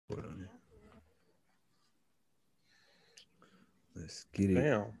Hold on. Let's get it.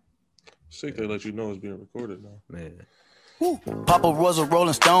 Damn. Sick they let you know it's being recorded now. Man. Papa was a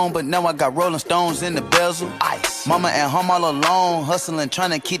Rolling Stone, but now I got Rolling Stones in the bezel. Ice. Mama at home all alone, hustling,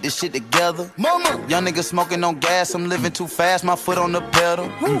 trying to keep this shit together. Mama. Young nigga smoking on gas, I'm living too fast, my foot on the pedal.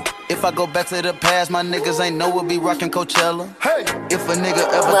 If I go back to the past, my niggas ain't know we'll be rocking Coachella. Hey. If a nigga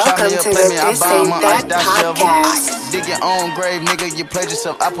ever try me or play me, I buy him a ice dot shovel. Dig your own grave, nigga, you played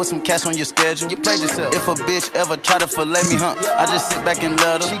yourself. I put some cash on your schedule. You played yourself. If a bitch ever try to fillet me, I just sit back and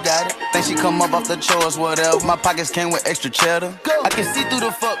let her. She got it. Think she come up off the chores, whatever. My pockets came with extra cheddar. I can see through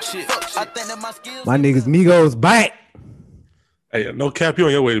the fuck shit. I think that my skills. My niggas Migos back. Hey, no cap, you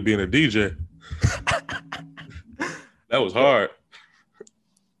on your way to being a DJ. That was hard.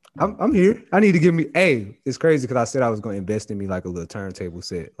 I'm here. I need to give me. Hey, it's crazy because I said I was going to invest in me like a little turntable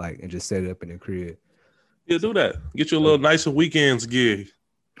set, like, and just set it up in the crib. Yeah, do that. Get you a little nicer weekends gig.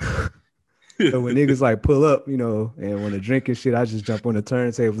 So when niggas like pull up, you know, and when the drinking shit, I just jump on the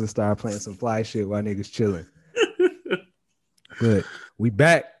turntables and start playing some fly shit while niggas chilling. But we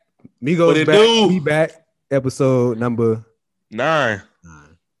back. Migos back. Do? We back. Episode number 9.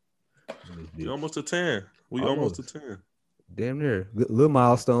 We almost to 10. We almost to 10. Damn near. Little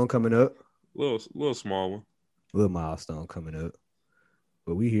milestone coming up. Little small one. Little milestone coming up.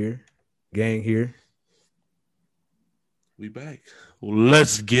 But we here. Gang here. We back.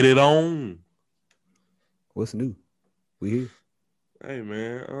 Let's get it on. What's new? We here. Hey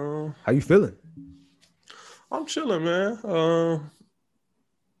man. How you feeling? I'm chilling, man.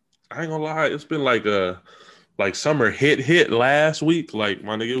 I ain't gonna lie, it's been like summer hit last week. Like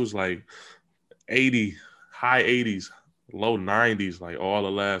my nigga, it was like 80, high 80s, low 90s, like all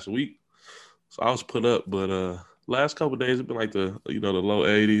the last week. So I was put up, but last couple of days it's been like the low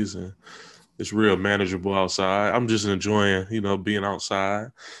 80s, and it's real manageable outside. I'm just enjoying, being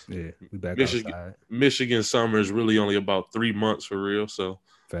outside. Yeah, we back outside. Michigan summer is really only about 3 months for real. So,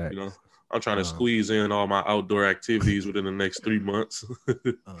 Facts. I'm trying to squeeze in all my outdoor activities within the next 3 months.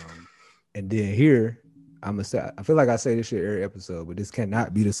 And then here, I'm gonna say, I feel like I say this shit every episode, but this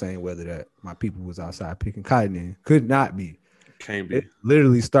cannot be the same weather that my people was outside picking cotton in. Could not be. Can't be. It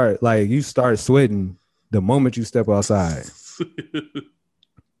literally you start sweating the moment you step outside.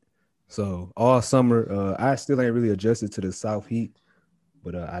 So all summer, I still ain't really adjusted to the south heat,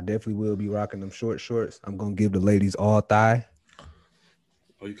 but I definitely will be rocking them short shorts. I'm gonna give the ladies all thigh.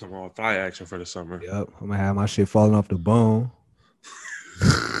 Oh, you come on thigh action for the summer. Yep, I'm gonna have my shit falling off the bone.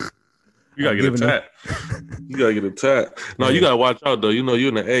 You gotta get a tat. You gotta get a tat. No, you gotta watch out though. You're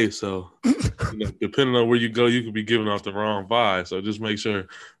in the A, so depending on where you go, you could be giving off the wrong vibe. So just make sure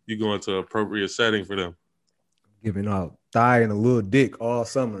you go into appropriate setting for them. Giving out thigh and a little dick all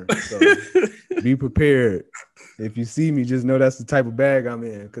summer. So be prepared. If you see me, just know that's the type of bag I'm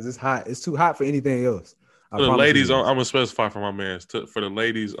in because it's hot. It's too hot for anything else. For the ladies, I'm gonna specify for my man. For the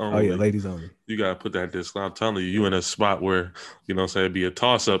ladies only. Oh yeah, ladies only. You gotta put that discount. I'm telling you in a spot where it'd be a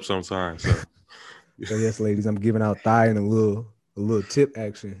toss up sometimes. So. So yes, ladies, I'm giving out thigh and a little tip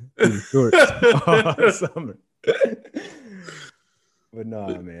action through shorts all summer. But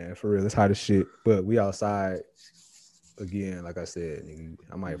nah, man, for real, it's hot as shit. But we outside again, like I said, nigga,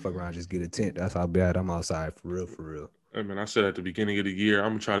 I might fuck around, just get a tent. That's how bad I'm outside for real. Hey man, I said at the beginning of the year, I'm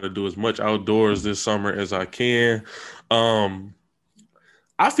gonna try to do as much outdoors this summer as I can.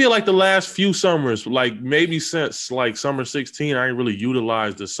 I feel like the last few summers, like maybe since like summer 16, I ain't really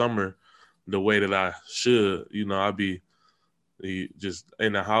utilized the summer the way that I should. I'd be just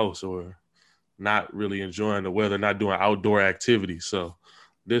in the house or not really enjoying the weather, not doing outdoor activities. So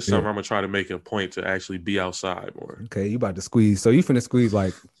this summer, I'm gonna try to make a point to actually be outside more. Okay, you about to squeeze. So you finna squeeze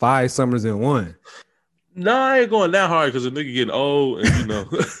like 5 summers in one. No, I ain't going that hard because the nigga getting old, and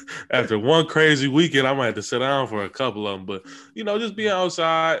after one crazy weekend, I might have to sit down for a couple of them. But just being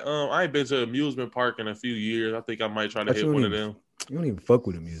outside. I ain't been to an amusement park in a few years. I think I might try to hit one of them. You don't even fuck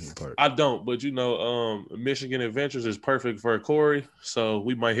with amusement park. I don't, but Michigan Adventures is perfect for Corey, so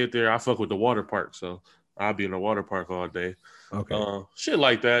we might hit there. I fuck with the water park, so I'll be in the water park all day. Okay. Shit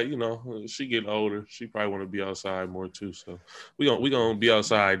like that, she getting older. She probably want to be outside more too. So we gonna be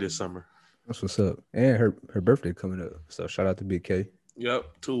outside this summer. That's what's up. And her birthday coming up. So shout out to Big K.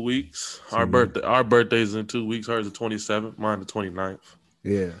 Yep, 2 weeks. Our birthday's in 2 weeks. Hers the 27th, mine the 29th.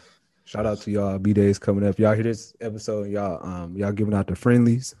 Yeah. Shout out to y'all. B-Day's coming up. Y'all hear this episode, y'all giving out the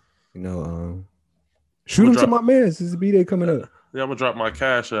friendlies. Shoot them to my man. This is B-Day coming up. Yeah, I'm gonna drop my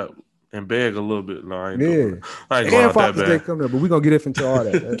cash up and beg a little bit. No, I ain't I ain't going out that bad. Day coming up, but we're gonna get it into all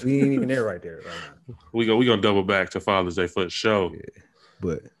that. We ain't even there right there right now. We gonna double back to Father's Day for the show. Yeah.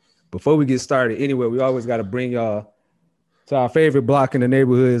 But before we get started, anyway, we always gotta bring y'all So our favorite block in the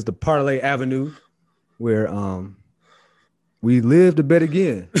neighborhood is the Parlay Avenue, where we live to bet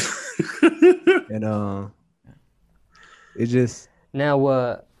again. And it just Now,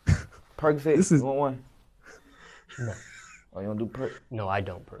 Percocet, This is- you want one? no, Oh, you don't do perk? no, I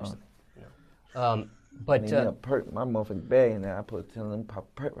don't personally. No. But Yeah, perk. My motherfucking bag in there. I put tell them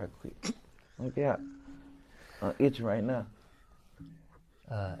pop perk right quick. Look out. I'm itching right now.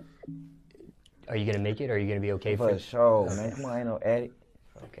 are you gonna make it? Or are you gonna be okay For for? sure, man. Come on, I ain't no addict.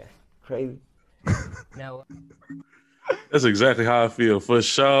 Okay. Crazy. Now, That's exactly how I feel. For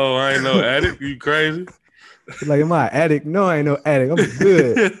sure, I ain't no addict. You crazy? like, am I an addict? No, I ain't no addict. I'm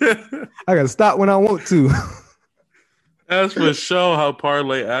good. I gotta stop when I want to. That's for sure how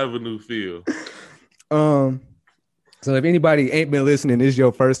Parlay Avenue feel. So if anybody ain't been listening, this is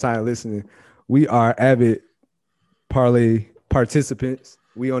your first time listening. We are avid parlay participants.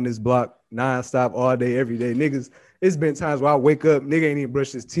 We on this block nonstop all day, every day. Niggas, it's been times where I wake up, nigga ain't even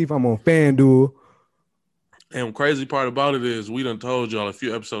brushed his teeth. I'm on FanDuel. And crazy part about it is we done told y'all a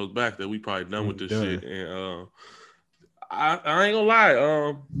few episodes back that we probably done with this done. shit. And I ain't gonna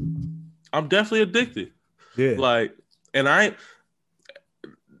lie, I'm definitely addicted. Yeah. Like, and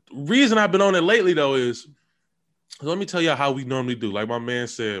reason I've been on it lately though is, let me tell y'all how we normally do. Like my man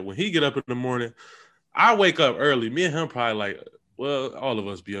said, when he get up in the morning, I wake up early. Me and him probably like, well, all of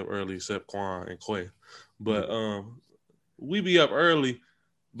us be up early except Quan and Quay. But we be up early.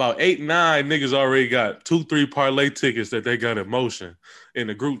 About 8, 9 niggas already got 2, 3 parlay tickets that they got in motion in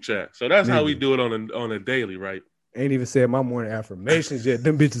the group chat. So that's how we do it on a daily, right? Ain't even said my morning affirmations yet.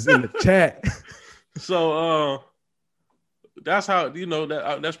 Them bitches in the chat. So that's how,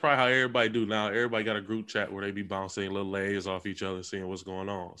 that's probably how everybody do now. Everybody got a group chat where they be bouncing little layers off each other, seeing what's going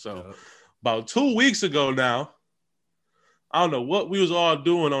on. So about 2 weeks ago now, I don't know what we was all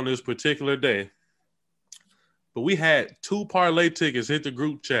doing on this particular day, but we had 2 parlay tickets hit the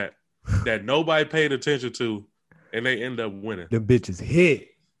group chat that nobody paid attention to, and they end up winning. Them bitches hit.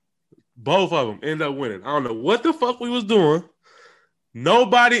 Both of them end up winning. I don't know what the fuck we was doing.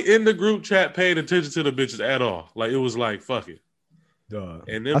 Nobody in the group chat paid attention to the bitches at all. Like, it was like, fuck it. Dog.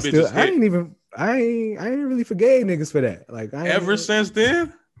 And them I bitches hit. I ain't really forgave niggas for that. Like, Ever since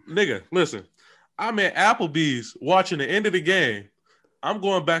then, nigga, listen, I'm at Applebee's watching the end of the game. I'm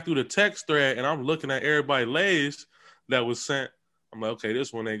going back through the text thread and I'm looking at everybody lays that was sent. I'm like, okay,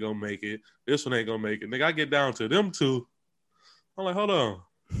 this one ain't gonna make it. This one ain't gonna make it. Nigga, I get down to them 2. I'm like, hold on.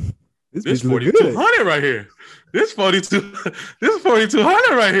 This 4,200 right here. This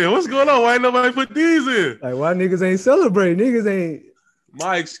 4,200 right here. What's going on? Why ain't nobody put these in? Like, why niggas ain't celebrate? Niggas ain't.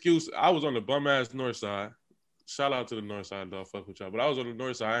 My excuse, I was on the bum ass north side. Shout out to the north side, dog. Fuck with y'all. But I was on the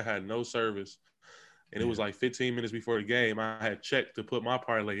north side. I had no service. And it was like 15 minutes before the game. I had checked to put my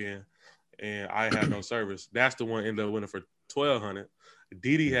parlay in, and I had no service. That's the one ended up winning for 1,200.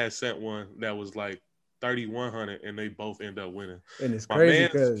 Didi had sent one that was like 3,100, and they both end up winning. And it's My crazy man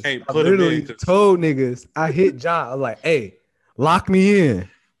because can't I put 'em literally in told niggas, I hit John. I was like, hey, lock me in.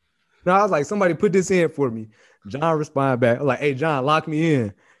 No, I was like, somebody put this in for me. John responded back. I was like, hey, John, lock me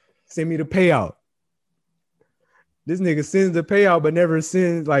in. Send me the payout. This nigga sends the payout, but never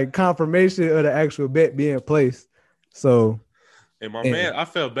sends like confirmation of the actual bet being placed. So, and my man, I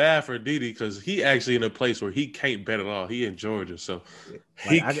felt bad for Didi because he actually in a place where he can't bet at all. He in Georgia, so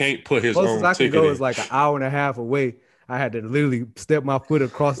he can't put his closest own I could ticket go in. is like an hour and a half away. I had to literally step my foot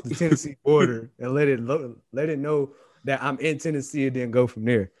across the Tennessee border and let it know that I'm in Tennessee and then go from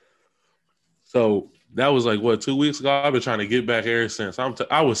there. So that was like, what, 2 weeks ago? I've been trying to get back ever since.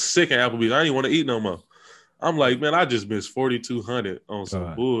 I was sick at Applebee's. I didn't want to eat no more. I'm like, man, I just missed 4,200 on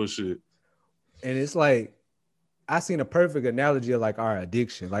some bullshit. And it's like, I seen a perfect analogy of like our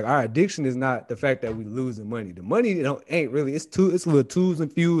addiction. Like, our addiction is not the fact that we losing money. The money ain't really. It's little tools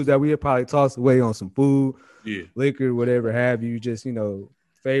and fuels that we'll probably toss away on some food, liquor, whatever have you. Just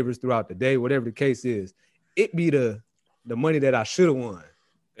favors throughout the day, whatever the case is. It be the money that I should have won.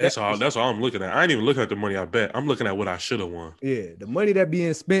 That's all I'm looking at. I ain't even looking at the money I bet. I'm looking at what I should have won. Yeah, the money that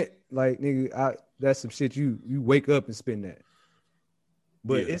being spent, like, nigga, that's some shit you wake up and spend that.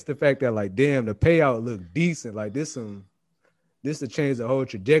 But it's the fact that, like, damn, the payout look decent. Like, this to change the whole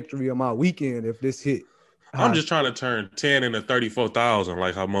trajectory of my weekend if this hit. I'm just trying to turn 10 into 34,000,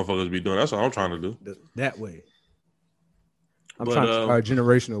 like how motherfuckers be doing. That's all I'm trying to do. That way. I'm trying to start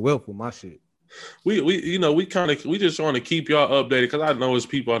generational wealth with my shit. We just want to keep y'all updated because I know there's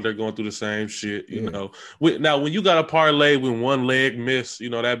people out there going through the same shit. You know, now when you got a parlay when one leg miss,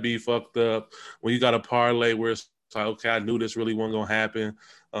 that be fucked up. When you got a parlay where it's like, okay, I knew this really wasn't gonna happen,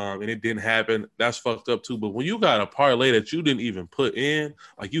 and it didn't happen, that's fucked up too. But when you got a parlay that you didn't even put in,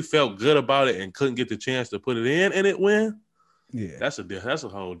 like you felt good about it and couldn't get the chance to put it in, and it win, Yeah, That's a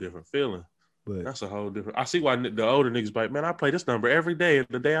whole different feeling. but That's a whole different. I see why the older niggas like, man, I play this number every day, and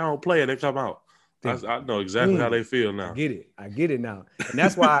the day I don't play it, they come out. I know exactly how they feel now. I get it now, and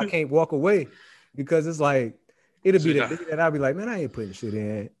that's why I can't walk away, because it's like it'll be the day that I'll be like, man, I ain't putting shit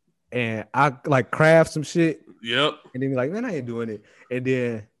in, and I like craft some shit, Yep. and then be like, man, I ain't doing it, and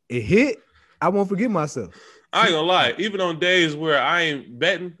then it hit, I won't forgive myself. I ain't gonna lie. Even on days where I ain't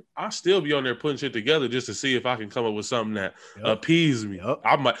betting, I still be on there putting shit together just to see if I can come up with something that appease me. Yep.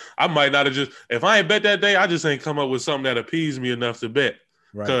 I might not have just, if I ain't bet that day, I just ain't come up with something that appease me enough to bet.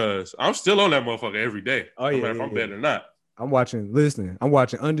 Right. Cause I'm still on that motherfucker every day. Oh, no yeah, matter if I'm betting or not. I'm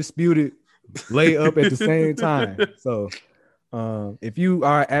watching Undisputed lay up at the same time. So if you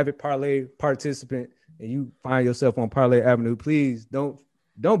are an avid parlay participant and you find yourself on Parlay Avenue, please don't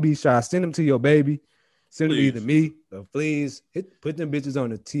be shy. Send them to your baby. Send them either me or please put them bitches on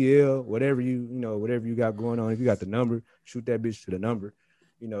the TL, whatever you got going on. If you got the number, shoot that bitch to the number,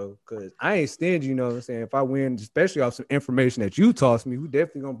 because I ain't stingy, you know what I'm saying? If I win, especially off some information that you tossed me, we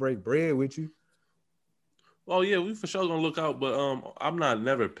definitely gonna break bread with you. Oh yeah, we for sure gonna look out, but I'm not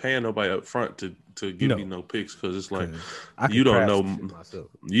never paying nobody up front to give me no picks, because it's like you don't know,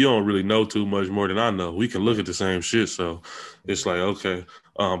 you don't really know too much more than I know. We can look at the same shit, so it's like okay.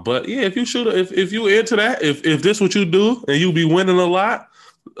 But yeah, if you into that, if this what you do and you be winning a lot,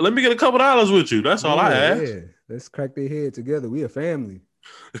 let me get a couple dollars with you. That's all I ask. Yeah, let's crack their head together. We a family.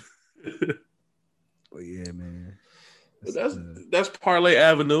 But yeah, man. That's Parlay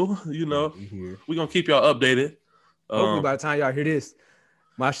Avenue. We're gonna keep y'all updated. Hopefully by the time y'all hear this,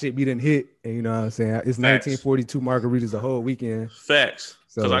 my shit be done hit, and you know what I'm saying? It's 1942 margaritas the whole weekend. Facts.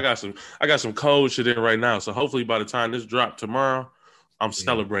 Because I got some cold shit in right now. So hopefully by the time this drop tomorrow, I'm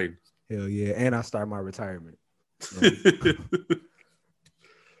celebrating. Hell yeah. And I start my retirement.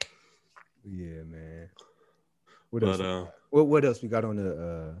 Yeah, man. What else? What else we got on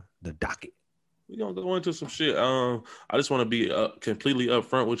the docket? We're gonna go into some shit. I just want to be completely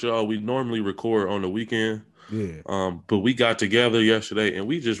upfront with y'all. We normally record on the weekend. Yeah. But we got together yesterday and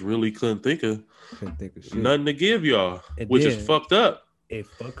we just really couldn't think of shit. Nothing to give y'all, which is fucked up. It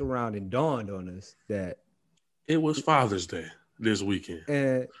fuck around and dawned on us that it was Father's Day this weekend.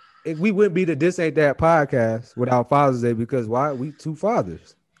 And we wouldn't be the This Ain't That podcast without Father's Day, because why? We two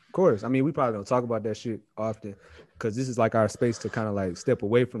fathers. Of course. I mean, we probably don't talk about that shit often because this is like our space to kind of like step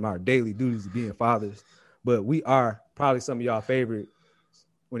away from our daily duties of being fathers. But we are probably some of y'all favorite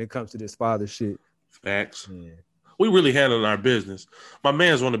when it comes to this father shit. Facts. Yeah. We really handling our business. My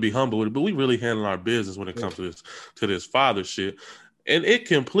mans want to be humble with it, but we really handling our business when it comes to this father shit. And it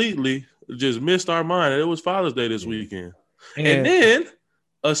completely just missed our mind that it was Father's Day this weekend. And then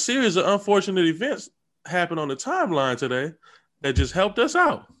a series of unfortunate events happened on the timeline today that just helped us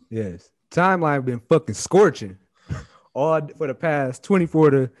out. Yes. Timeline been fucking scorching all for the past 24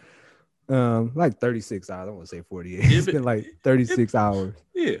 to like 36 hours. I don't want to say 48. It's been like 36 hours.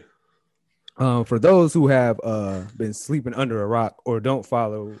 Yeah. For those who have been sleeping under a rock or don't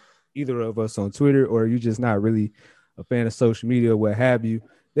follow either of us on Twitter, or you just not really a fan of social media or what have you,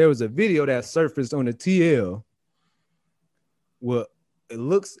 there was a video that surfaced on the TL. Well, it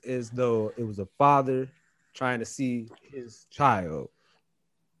looks as though it was a father trying to see his child.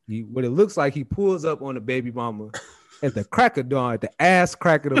 What it looks like, he pulls up on the baby mama at the crack of dawn, at the ass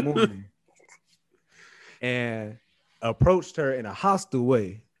crack of the morning, and approached her in a hostile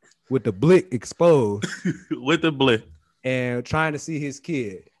way with the blick exposed. With the blick. And trying to see his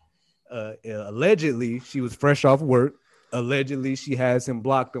kid. Allegedly, she was fresh off work. Allegedly, she has him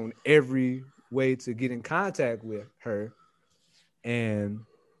blocked on every way to get in contact with her. And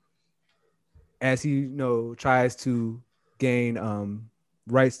as he, tries to gain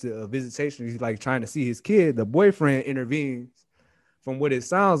rights to a visitation, he's like trying to see his kid. The boyfriend intervenes. From what it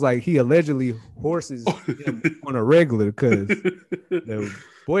sounds like, he allegedly horses him on a regular, because the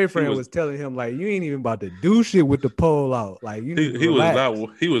boyfriend was telling him like, "You ain't even about to do shit with the pole out." Like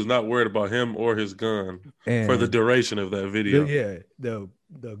he was not worried about him or his gun for the duration of that video.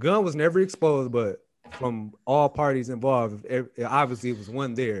 The gun was never exposed, but from all parties involved, obviously it was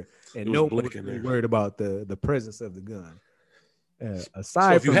one there, and no one was really worried about the presence of the gun.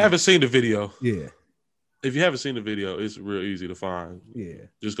 So if you haven't seen the video, if you haven't seen the video, it's real easy to find. Yeah.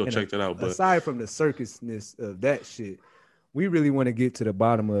 Just go check that out. But aside from the circusness of that shit, we really want to get to the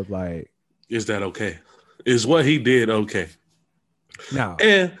bottom of like, is that okay? Is what he did okay? Now,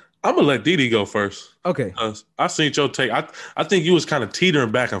 and I'm gonna let Didi go first. Okay. I seen your take. I think you was kind of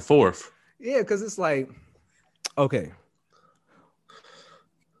teetering back and forth. Yeah, because it's like, okay,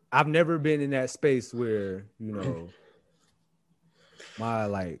 I've never been in that space where, my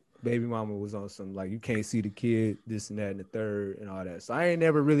like baby mama was on some like you can't see the kid, this and that and the third and all that. So I ain't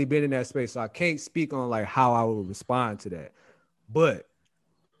never really been in that space. So I can't speak on like how I would respond to that. But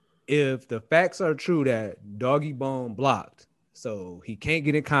if the facts are true that Doggy Bone blocked, so he can't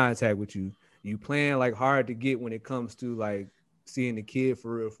get in contact with you, you playing like hard to get when it comes to like seeing the kid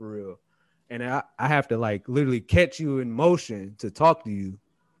for real. And I have to like literally catch you in motion to talk to you.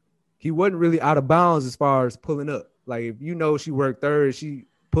 He wasn't really out of bounds as far as pulling up. Like if you know she worked third, she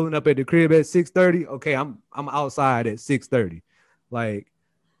pulling up at the crib at 6:30. Okay, I'm outside at 6:30. Like,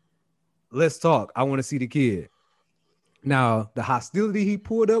 let's talk. I want to see the kid. Now, the hostility he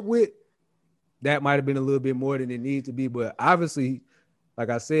pulled up with, that might have been a little bit more than it needed to be. But obviously, like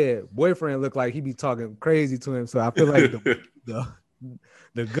I said, boyfriend looked like he be talking crazy to him. So I feel like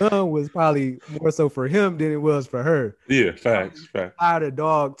the gun was probably more so for him than it was for her. Yeah, facts. Tired of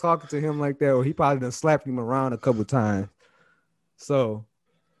dog talking to him like that, or he probably done slapped him around a couple times. So,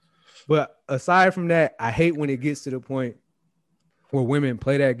 but aside from that, I hate when it gets to the point where women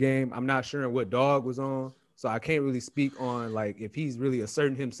play that game. I'm not sure what dog was on, so I can't really speak on like if he's really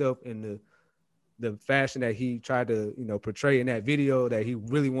asserting himself in the fashion that he tried to, portray in that video, that he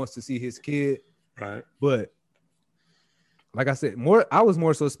really wants to see his kid. Right. But like I said, I was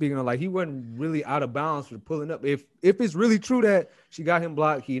more so speaking on like he wasn't really out of bounds for pulling up. If it's really true that she got him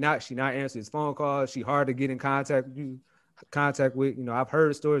blocked, she not answering his phone calls, she hard to get in contact with. I've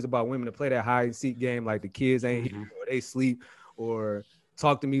heard stories about women that play that hide and seek game, like the kids ain't here or they sleep or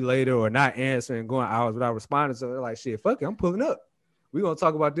talk to me later or not answering, going hours without responding. So they're like, shit, fuck it, I'm pulling up. We're gonna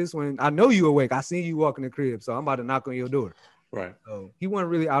talk about this when I know you awake. I seen you walk in the crib, so I'm about to knock on your door. Right. So he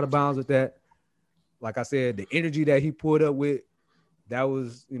wasn't really out of bounds with that. Like I said, the energy that he pulled up with, that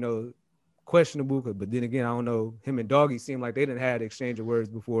was, questionable. But then again, I don't know. Him and Doggy seemed like they didn't have exchange of words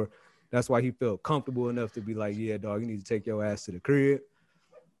before. That's why he felt comfortable enough to be like, yeah, dog, you need to take your ass to the crib.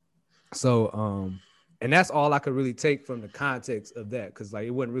 So, and that's all I could really take from the context of that. Cause like,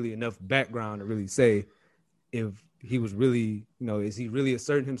 it wasn't really enough background to really say if he was really, is he really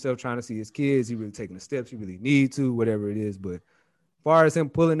asserting himself trying to see his kids? He really taking the steps he really need to, whatever it is. But as far as him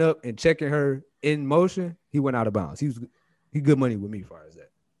pulling up and checking her in motion, he went out of bounds. He good money with me as far as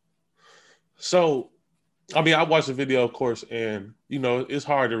that. So, I mean, I watched the video, of course, and, it's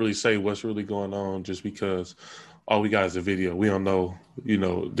hard to really say what's really going on just because all we got is a video. We don't know,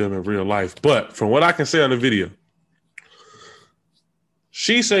 them in real life. But from what I can say on the video,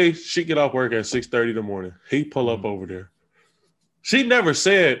 she say she get off work at 6:30 in the morning. He pull up over there. She never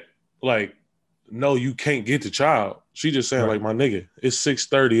said, like, no, you can't get the child. She just saying, like, my nigga, it's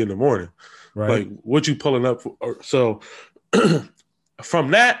 6:30 in the morning. Right. Like, what you pulling up for? So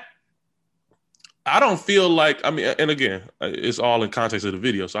from that, I don't feel like, I mean, and again, it's all in context of the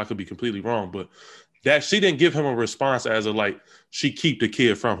video, so I could be completely wrong, but that she didn't give him a response as a, like, she keep the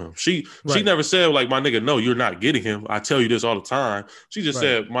kid from him. She never said, like, my nigga, no, you're not getting him. I tell you this all the time. She just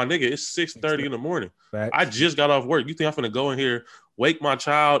said, my nigga, it's 6:30 in the morning. Facts. I just got off work. You think I'm finna go in here, wake my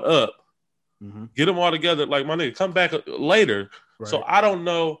child up, get them all together, like, my nigga, come back later. Right. So I don't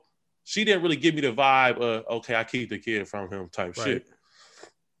know. She didn't really give me the vibe of, okay, I keep the kid from him type shit.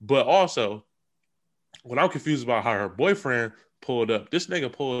 But also, what I'm confused about how her boyfriend pulled up. This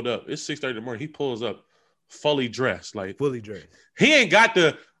nigga pulled up. It's 6:30 in the morning. He pulls up fully dressed. Like, fully dressed. He ain't got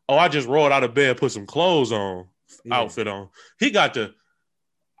the, I just rolled out of bed, put some clothes on, outfit on. He got the,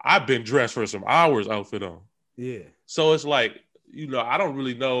 I've been dressed for some hours outfit on. Yeah. So it's like, I don't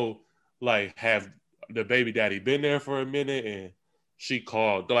really know, like, have the baby daddy been there for a minute and she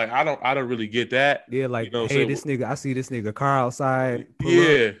called. Like, I don't really get that. Yeah, like, hey, this nigga, I see this nigga car outside.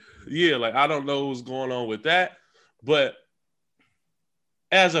 Yeah, like, I don't know what's going on with that. But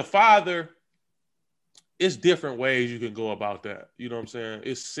as a father, it's different ways you can go about that. You know what I'm saying?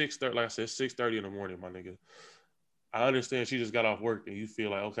 It's 6:30, like I said, 6:30 in the morning, my nigga. I understand she just got off work and you feel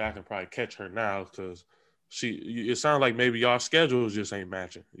like, okay, I can probably catch her now because it sounds like maybe y'all schedules just ain't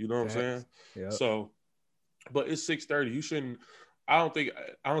matching. You know what I'm saying? Yep. So, but it's 6:30. You shouldn't. I don't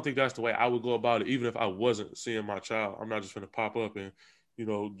think that's the way I would go about it. Even if I wasn't seeing my child, I'm not just gonna pop up and,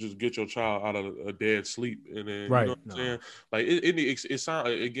 just get your child out of a dead sleep and then, you know what I'm saying? Like it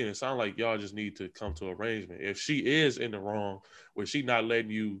sounds like y'all just need to come to arrangement. If she is in the wrong, where she not letting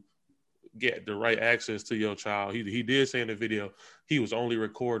you get the right access to your child, he did say in the video he was only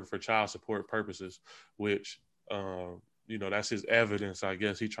recording for child support purposes, which that's his evidence, I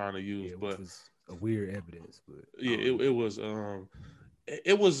guess, he trying to use. But a weird evidence, but it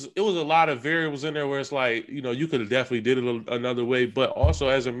was a lot of variables in there where it's like, you could have definitely did it another way. But also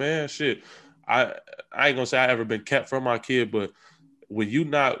as a man, shit, I ain't gonna say I ever been kept from my kid, but when you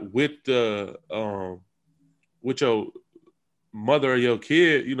not with the with your mother of your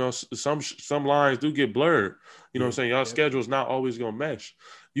kid, you know, some lines do get blurred. You know what I'm saying? Y'all schedule's not always gonna mesh.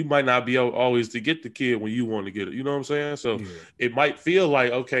 You might not be able always to get the kid when you want to get it. You know what I'm saying? So it might feel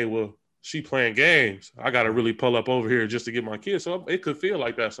like, okay, well, she playing games. I got to really pull up over here just to get my kid. So it could feel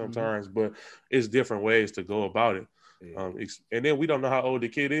like that sometimes, but it's different ways to go about it. And then we don't know how old the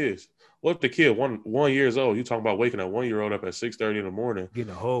kid is. What if the kid 1 years old? You talking about waking a 1-year-old up at 6:30 in the morning,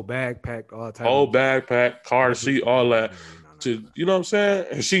 getting a whole backpack, all type whole backpack, car seat, all that. To you know what I'm saying?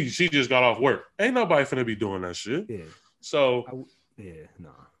 And she just got off work. Ain't nobody finna be doing that shit. Yeah. So no.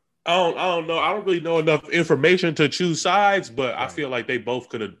 I don't know. I don't really know enough information to choose sides, but I feel like they both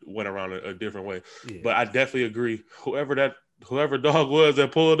could have went around a different way. Yeah. But I definitely agree. Whoever dog was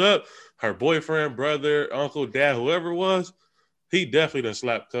that pulled up, her boyfriend, brother, uncle, dad, whoever it was, he definitely done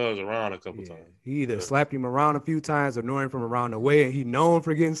slapped Cuz around a couple times. He either slapped him around a few times or knew him from around the way, and he known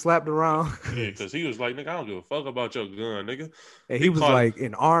for getting slapped around. Yeah, because he was like, nigga, I don't give a fuck about your gun, nigga. And he was like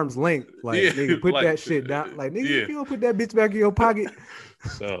in arm's length, like, nigga, put that shit down. Like, nigga, you don't put that bitch back in your pocket.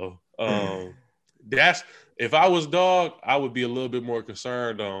 So that's if I was dog, I would be a little bit more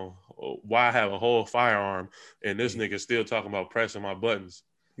concerned on why I have a whole firearm and this nigga still talking about pressing my buttons.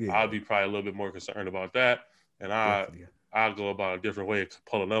 I'd be probably a little bit more concerned about that. And I'll go about a different way of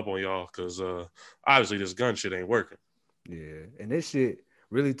pulling up on y'all because obviously this gun shit ain't working. Yeah, and this shit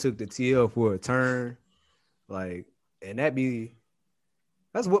really took the TL for a turn. Like, and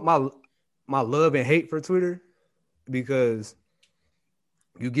that's what my love and hate for Twitter, because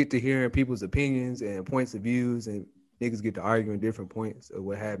you get to hearing people's opinions and points of views, and niggas get to arguing different points or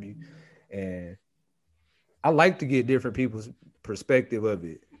what have you. And I like to get different people's perspective of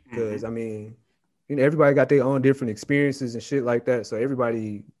it because, I mean, you know, everybody got their own different experiences and shit like that. So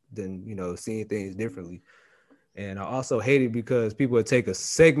everybody then, you know, seeing things differently. And I also hate it because people would take a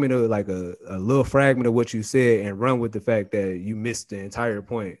segment of like a little fragment of what you said and run with the fact that you missed the entire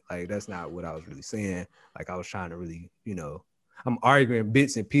point. Like, that's not what I was really saying. Like, I was trying to really, you know, I'm arguing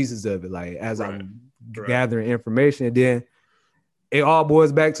bits and pieces of it, like as I'm gathering information. And then it all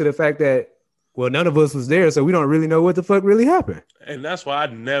boils back to the fact that, well, none of us was there, so we don't really know what the fuck really happened. And that's why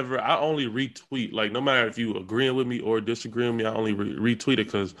I only retweet. Like, no matter if you agreeing with me or disagreeing with me, I only retweet it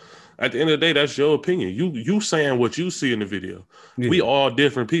because at the end of the day, that's your opinion. You saying what you see in the video. Yeah. We all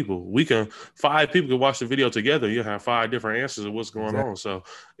different people. 5 people can watch the video together. You have 5 different answers of what's going on. So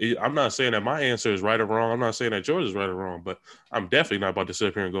I'm not saying that my answer is right or wrong. I'm not saying that yours is right or wrong, but I'm definitely not about to sit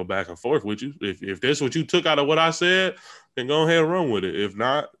up here and go back and forth with you. If that's what you took out of what I said, then go ahead and run with it. If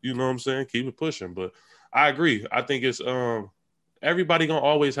not, you know what I'm saying, keep it pushing. But I agree. I think it's everybody gonna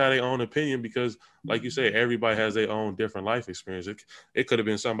always have their own opinion because, like you said, everybody has their own different life experience. It could have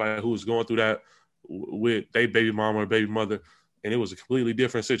been somebody who was going through that with their baby mama or baby mother, and it was a completely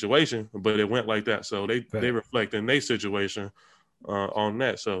different situation, but it went like that. So they reflect in their situation on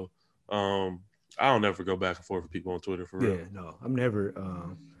that. So I don't never go back and forth with people on Twitter for real. Yeah, no, I'm never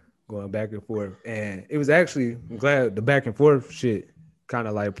going back and forth. And it was actually, I'm glad the back and forth shit kind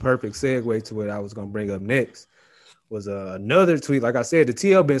of like perfect segue to what I was gonna bring up next. Was another tweet. Like I said, the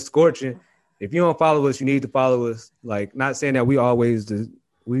TL been scorching. If you don't follow us, you need to follow us. Like, not saying that we always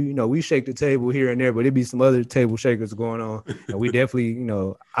we shake the table here and there, but it be some other table shakers going on. And we definitely, you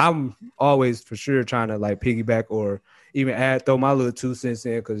know, I'm always for sure trying to like piggyback or even throw my little 2 cents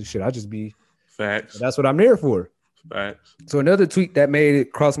in because shit, I just be facts. That's what I'm there for. Facts. So another tweet that made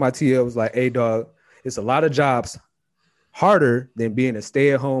it cross my TL was like, "Hey dog, it's a lot of jobs harder than being a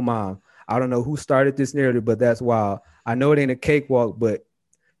stay-at-home mom. I don't know who started this narrative, but that's wild. I know it ain't a cakewalk, but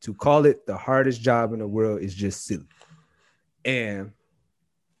to call it the hardest job in the world is just silly." And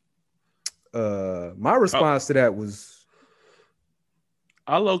my response to that was,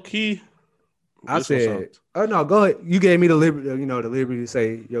 I low key, I said, "Oh no, go ahead. You gave me the liberty to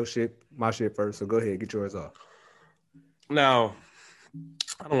say your shit, my shit first. So go ahead, get yours off." Now,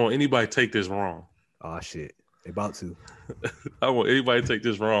 I don't want anybody to take this wrong. Oh shit, they about to. I don't want anybody to take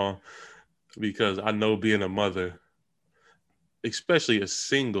this wrong. Because I know being a mother, especially a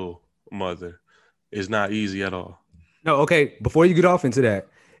single mother, is not easy at all. No, okay. Before you get off into that,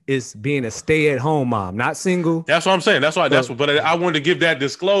 it's being a stay-at-home mom, not single. That's what I'm saying. That's why. But I wanted to give that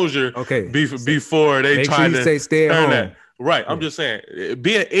disclosure. Okay. Before they try to say stay at home. That. Right. I'm just saying,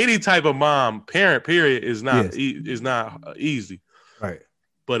 being any type of mom, parent, period, is not is not easy. Right.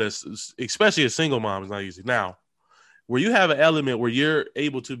 But especially a single mom is not easy. Now, where you have an element where you're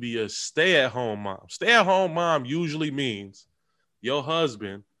able to be a stay-at-home mom. Stay-at-home mom usually means your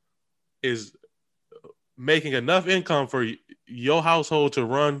husband is making enough income for your household to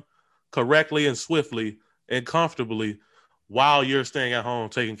run correctly and swiftly and comfortably while you're staying at home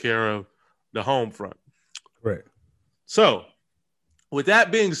taking care of the home front. Right. So with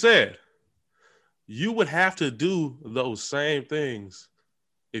that being said, you would have to do those same things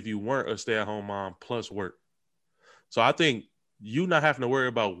if you weren't a stay-at-home mom plus work. So I think you not having to worry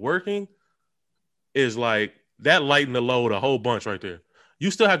about working is like that lighten the load a whole bunch right there.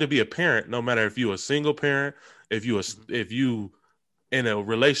 You still have to be a parent, no matter if you a single parent, if you in a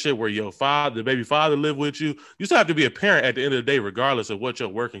relationship where the baby father live with you, you still have to be a parent at the end of the day, regardless of what your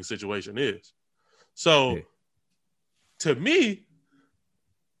working situation is. So to me,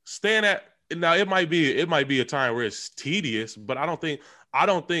 staying at now, it might be a time where it's tedious, but I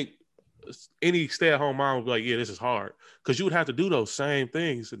don't think any stay-at-home mom would be like, yeah, this is hard. Because you would have to do those same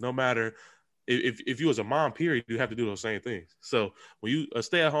things no matter if you was a mom, period, you have to do those same things. So when you a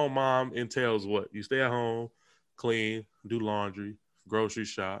stay-at-home mom entails what? You stay at home, clean, do laundry, grocery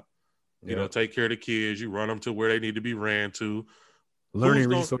shop, you know, take care of the kids, you run them to where they need to be ran to. Learning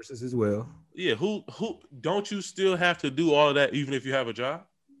resources as well. Yeah, who don't you still have to do all of that even if you have a job?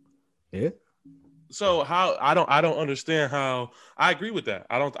 Yeah. So how I don't understand how I agree with that.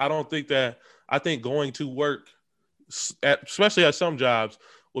 I don't think that I think going to work especially at some jobs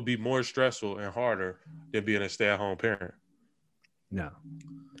would be more stressful and harder than being a stay-at-home parent. No.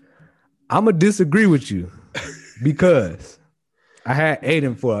 I'm gonna disagree with you because I had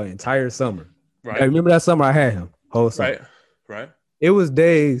Aiden for an entire summer. Right. I remember that summer I had him whole summer. Right. It was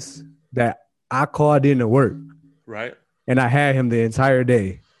days that I called in to work. Right. And I had him the entire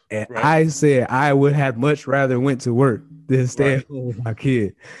day. And I said I would have much rather went to work than stay at home with my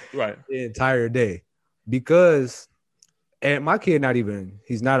kid the entire day. Because and my kid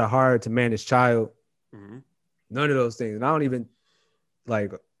he's not a hard to manage child. Mm-hmm. None of those things. And I don't even I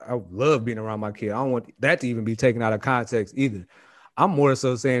love being around my kid. I don't want that to even be taken out of context either. I'm more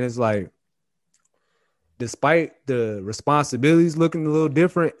so saying it's like, despite the responsibilities looking a little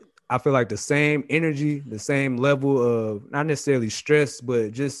different, I feel like the same energy, the same level of not necessarily stress,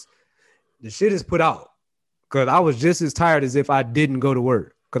 but just the shit is put out. Because I was just as tired as if I didn't go to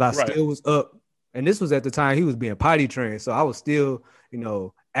work. Because I still was up. And this was at the time he was being potty trained. So I was still,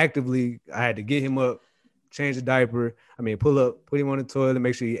 actively, I had to get him up, change the diaper. Pull up, put him on the toilet,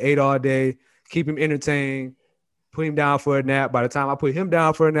 make sure he ate all day, keep him entertained, put him down for a nap. By the time I put him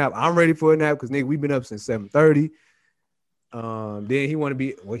down for a nap, I'm ready for a nap because, nigga, we've been up since 7:30. Then he want to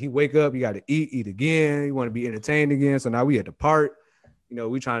be, when he wake up, he got to eat again. He want to be entertained again. So now we at the park.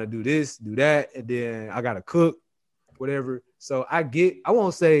 We trying to do this, do that. And then I got to cook, whatever. So I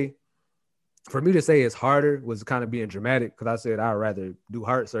won't say, for me to say it's harder was kind of being dramatic because I said I'd rather do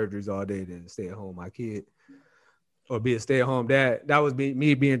heart surgeries all day than stay at home with my kid or be a stay-at-home dad. That was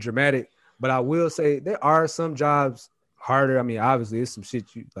me being dramatic. But I will say there are some jobs harder. Obviously, it's some shit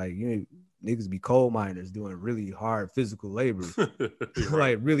niggas be coal miners doing really hard physical labor,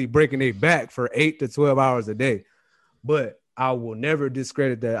 really breaking their back for 8 to 12 hours a day. But I will never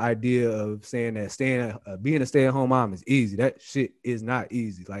discredit the idea of saying that being a stay-at-home mom is easy. That shit is not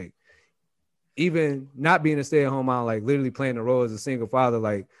easy. Even not being a stay-at-home mom, literally playing the role as a single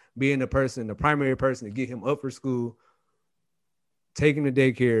father, being the primary person to get him up for school, take him to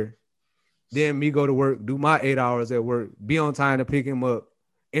daycare, then me go to work, do my 8 hours at work, be on time to pick him up,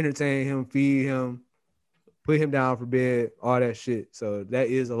 entertain him, feed him, put him down for bed, all that shit. So that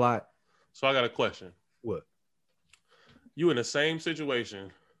is a lot. So I got a question. What? You in the same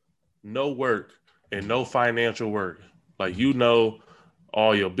situation, no work and no financial work.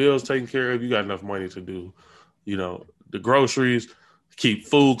 All your bills taken care of. You got enough money to do, the groceries, keep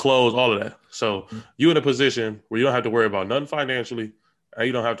food, clothes, all of that. So you in a position where you don't have to worry about nothing financially and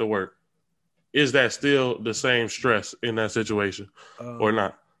you don't have to work. Is that still the same stress in that situation or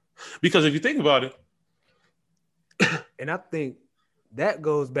not? Because if you think about it. And I think that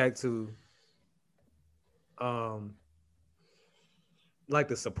goes back to the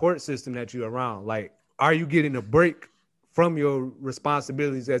support system that you're around. Are you getting a break from your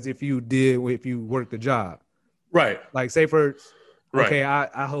responsibilities as if you did if you worked a job? Right. Say okay,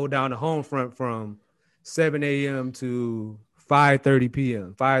 I hold down the home front from 7 a.m. to 5:30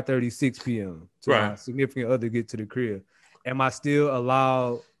 p.m., 5:36 p.m. to my significant other get to the crib. Am I still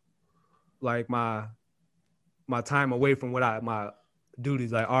allowed my time away from my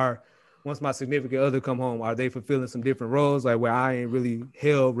duties? Once my significant other come home, are they fulfilling some different roles where I ain't really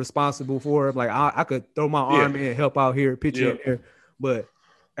held responsible for? I could throw my arm in, help out here, pitch in there, but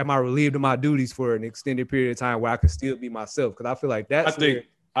am I relieved of my duties for an extended period of time where I can still be myself? Because I feel like that's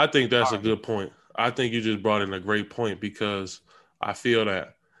I think that's a good point. I think you just brought in a great point because I feel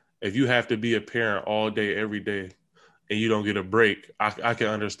that if you have to be a parent all day, every day, and you don't get a break, I can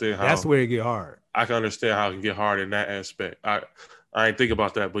understand how that's where it get hard. I can understand how it can get hard in that aspect. I ain't think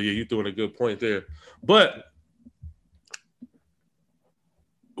about that, but yeah, you throwing a good point there. But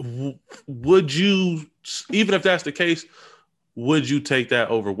would you, even if that's the case, would you take that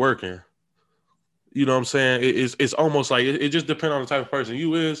over working? You know what I'm saying? It's almost like it just depends on the type of person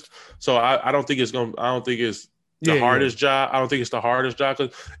you is. So I don't think it's the hardest job. I don't think it's the hardest job,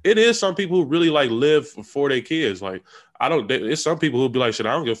 because it is some people who really like live for their kids. Like it's some people who'll be like, shit,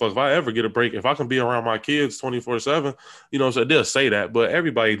 I don't give a fuck if I ever get a break. If I can be around my kids 24/7, you know, so they'll say that. But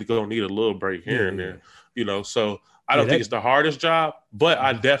everybody gonna need a little break here and there, you know. So I don't think it's the hardest job, but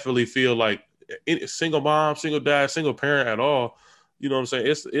I definitely feel like single mom, single dad, single parent at all. You know what I'm saying?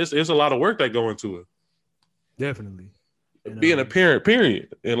 It's a lot of work that go into it. Definitely. Being a parent,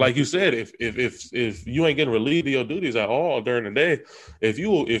 period. And like you said, if you ain't getting relieved of your duties at all during the day, if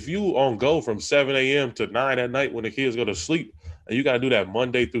you on go from 7 a.m. to 9 at night when the kids go to sleep, and you got to do that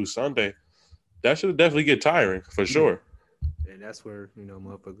Monday through Sunday, that should definitely get tiring for sure. And that's where, you know,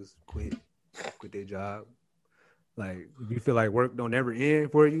 motherfuckers quit their job. Like, if you feel like work don't ever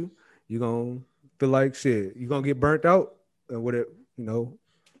end for you, you gonna feel like shit. You gonna get burnt out, and what it, you know.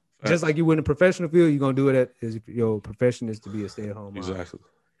 Just like you would in a professional field, you're going to do it as if your profession is to be a stay-at-home mom. Exactly.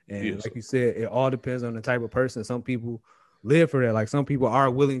 And like you said, it all depends on the type of person. Some people live for that. Like some people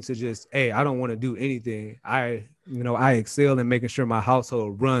are willing to just, hey, I don't want to do anything. I excel in making sure my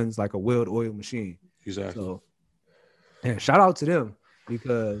household runs like a well-oiled machine. Exactly. So, and shout out to them,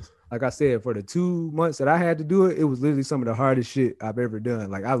 because like I said, for the 2 months that I had to do it, it was literally some of the hardest shit I've ever done.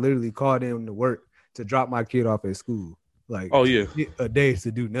 Like I literally called in to work to drop my kid off at school. Like, oh yeah, a day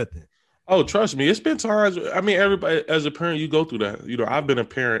to do nothing. Oh, trust me, it's been times. I mean, everybody as a parent, you go through that. You know, I've been a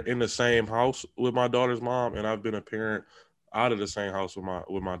parent in the same house with my daughter's mom, and I've been a parent out of the same house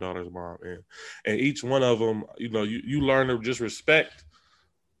with my daughter's mom, and each one of them, you know, you learn to just respect,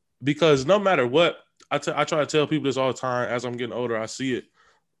 because no matter what, I try to tell people this all the time. As I'm getting older, I see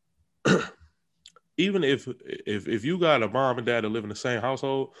it. Even if you got a mom and dad that live in the same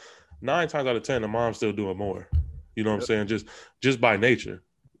household, 9 times out of 10, the mom's still doing more. You know what I'm saying? Just by nature.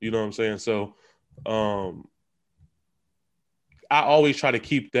 You know what I'm saying? So I always try to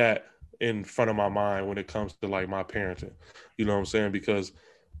keep that in front of my mind when it comes to like my parenting. You know what I'm saying? Because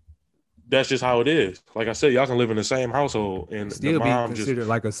that's just how it is. Like I said, y'all can live in the same household and still the mom be considered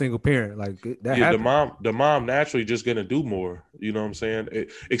like a single parent. Like that. Yeah, happens. the mom naturally just gonna do more. You know what I'm saying?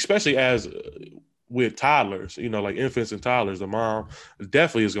 Especially as with toddlers, you know, like infants and toddlers, the mom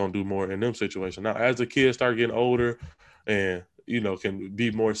definitely is going to do more in them situations. Now, as the kids start getting older and, you know, can be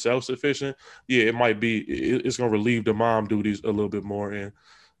more self-sufficient, yeah, it's going to relieve the mom duties a little bit more. And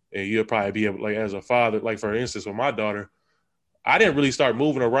you'll probably be able, like, as a father, like, for instance, with my daughter, I didn't really start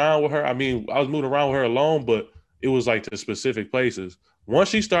moving around with her. I mean, I was moving around with her alone, but it was like to specific places. Once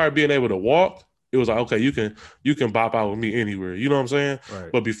she started being able to walk, it was like, okay, you can bop out with me anywhere. You know what I'm saying? Right.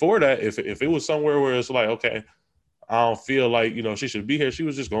 But before that, if it was somewhere where it's like, okay, I don't feel like, you know, she should be here, she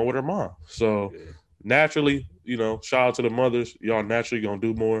was just going with her mom. So naturally, you know, shout out to the mothers. Y'all naturally going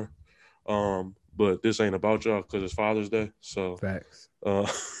to do more. But this ain't about y'all because it's Father's Day. So facts.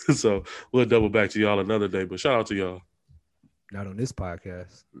 So we'll double back to y'all another day. But shout out to y'all. Not on this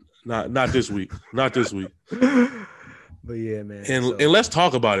podcast. Not this week. Not this week. But yeah, man. And let's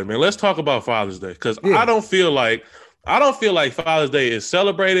talk about it, man. Let's talk about Father's Day, because I don't feel like Father's Day is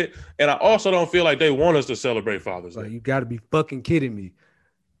celebrated, and I also don't feel like they want us to celebrate Father's Day. You got to be fucking kidding me.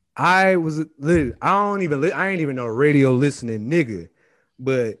 I ain't even no radio listening nigga,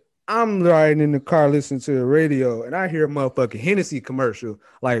 but I'm riding in the car listening to the radio, and I hear a motherfucking Hennessy commercial.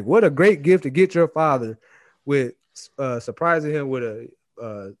 Like, what a great gift to get your father, with surprising him with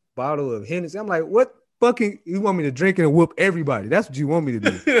a bottle of Hennessy. I'm like, what? Fucking, you want me to drink and whoop everybody? That's what you want me to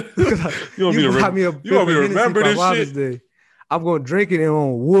do. you want me to remember this shit? Day. I'm gonna drink it and I'm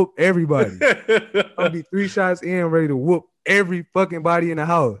gonna whoop everybody. I'm gonna be 3 shots in, ready to whoop every fucking body in the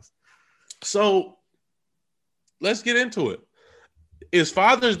house. So let's get into it. Is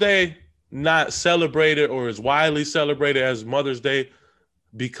Father's Day not celebrated or as widely celebrated as Mother's Day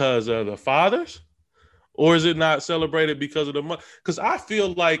because of the fathers, or is it not celebrated because of the mother? Because I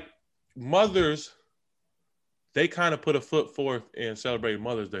feel like mothers, they kind of put a foot forth in celebrating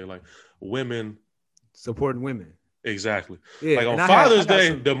Mother's Day, like women supporting women. Exactly. Yeah, like on Father's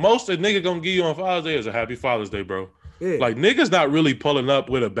Day, the most a nigga gonna give you on Father's Day is a Happy Father's Day, bro. Yeah. Like niggas not really pulling up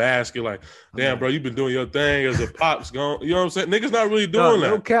with a basket, like, damn, bro, you been doing your thing as a pop's gone. You know what I'm saying? Niggas not really doing that.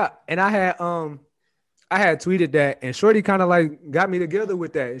 No cap. And I had tweeted that, and Shorty kind of like got me together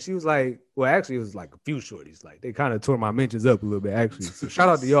with that, and she was like, well, actually, it was like a few shorties, like they kind of tore my mentions up a little bit, actually. So shout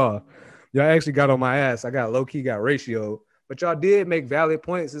out to y'all. Y'all actually got on my ass. I got low-key got ratio. But y'all did make valid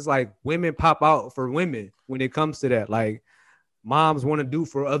points. It's like women pop out for women when it comes to that. Like, moms want to do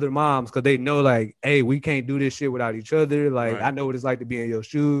for other moms because they know, like, hey, we can't do this shit without each other. Like, Right. I know what it's like to be in your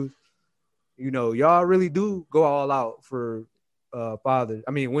shoes. You know, y'all really do go all out for fathers.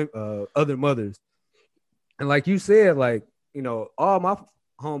 I mean, other mothers. And like you said, like, you know, all my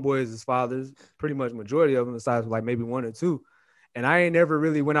homeboys is fathers, pretty much majority of them, besides like maybe one or two. And I ain't never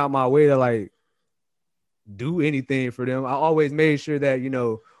really went out my way to like do anything for them. I always made sure that, you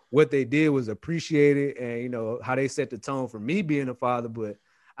know, what they did was appreciated and, you know, how they set the tone for me being a father. But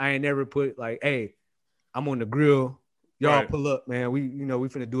I ain't never put like, hey, I'm on the grill. Y'all Right. pull up, man. We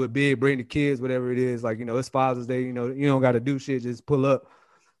finna do it big, bring the kids, whatever it is. Like, you know, it's Father's Day, you know, you don't got to do shit, just pull up.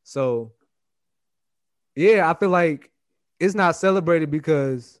 So, yeah, I feel like it's not celebrated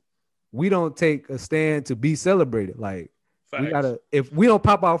because we don't take a stand to be celebrated. Like, Facts. if we don't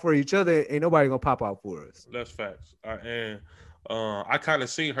pop out for each other, ain't nobody gonna pop out for us. That's facts. I kind of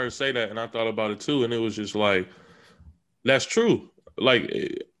seen her say that, and I thought about it too, and it was just like, that's true. Like,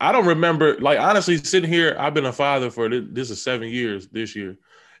 I don't remember, like, honestly, sitting here, I've been a father for this is 7 years this year,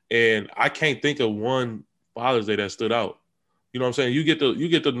 and I can't think of one Father's Day that stood out. You know what I'm saying? You get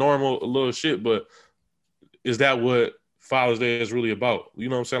the normal little shit, but is that what Father's Day is really about? You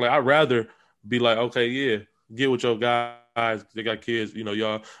know what I'm saying? Like, I'd rather be like, okay, yeah, get with your guys. They got kids, you know,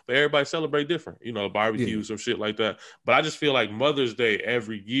 y'all. But everybody celebrate different, you know, barbecue, some shit like that. But I just feel like Mother's Day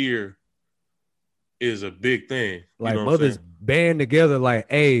every year is a big thing. Like, you know what mothers I'm saying? band together, like,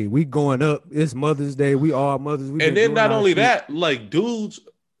 hey, we going up. It's Mother's Day. We all mothers. And then not only that, like dudes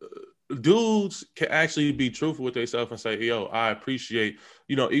can actually be truthful with themselves and say, yo, I appreciate,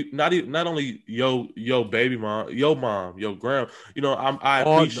 you know, not only yo baby mom, your mom, your grandma, you know, I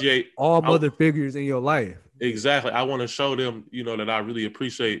appreciate all mother figures in your life. Exactly. I want to show them, you know, that I really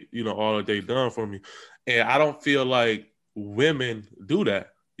appreciate, you know, all that they've done for me. And I don't feel like women do that.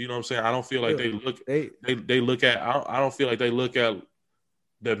 You know what I'm saying? I don't feel like they look at, I don't feel like they look at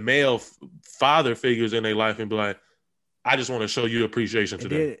the male father figures in their life and be like, I just want to show you appreciation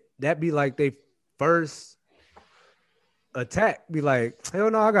today. That be like they first attack, be like, hell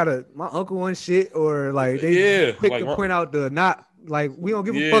no, I got my uncle and shit, or like they quick to point out the not, like, we don't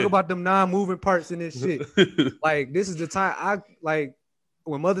give a fuck about them non-moving parts in this shit. Like, this is the time I like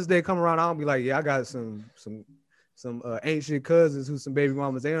when Mother's Day come around, I don't be like, yeah, I got some ancient cousins who's some baby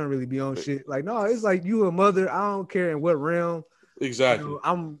mamas. They don't really be on shit. Like, no, it's like, you a mother. I don't care in what realm. Exactly. You know,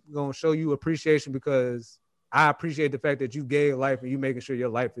 I'm gonna show you appreciation because I appreciate the fact that you gave life and you making sure your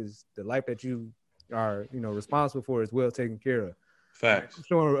life is the life that you are, you know, responsible for is well taken care of. Facts. I'm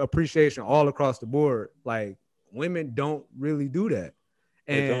showing appreciation all across the board. Like, women don't really do that,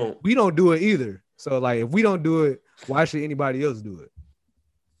 and we don't do it either. So, like, if we don't do it, why should anybody else do it?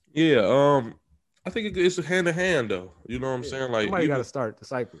 Yeah, I think it's hand in hand though. You know what I'm saying? Like, somebody got to start the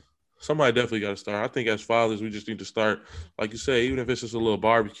cycle. Somebody definitely got to start. I think as fathers, we just need to start, like you say, even if it's just a little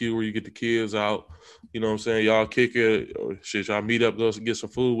barbecue where you get the kids out, you know what I'm saying? Y'all kick it or shit, y'all meet up, go get some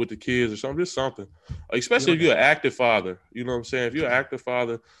food with the kids or something, just something. Especially if you're an active father, you know what I'm saying? If you're an active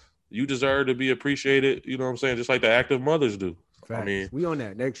father, you deserve to be appreciated, you know what I'm saying? Just like the active mothers do. Facts. I mean, we on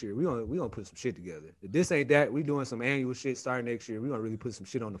that next year. We gonna put some shit together. If this ain't that, we doing some annual shit starting next year. We gonna really put some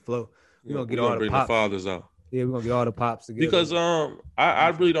shit on the floor. We gonna get all the pops. The fathers out. Yeah, we're gonna get all the pops together. Because I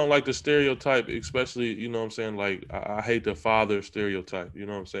really don't like the stereotype, especially, you know what I'm saying? Like, I hate the father stereotype, you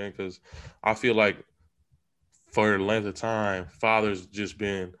know what I'm saying? Because I feel like for the length of time, fathers just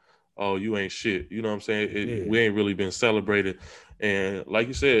been, oh, you ain't shit. You know what I'm saying? We ain't really been celebrated. And like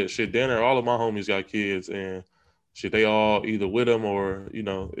you said, shit, dinner, all of my homies got kids and shit, they all either with them or, you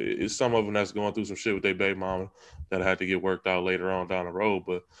know, it's some of them that's going through some shit with their baby mama that had to get worked out later on down the road.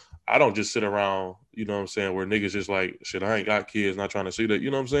 But I don't just sit around, you know what I'm saying, where niggas just like, shit, I ain't got kids, not trying to see that, you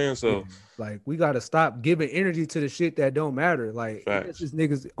know what I'm saying? So, like, we got to stop giving energy to the shit that don't matter. Like, it's just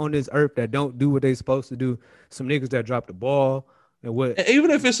niggas on this earth that don't do what they supposed to do. Some niggas that drop the ball and what. And even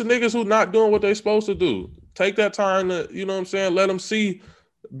if it's the niggas who not doing what they supposed to do, take that time to, you know what I'm saying, let them see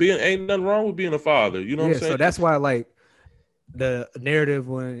ain't nothing wrong with being a father, you know what I'm saying? So that's why, like, the narrative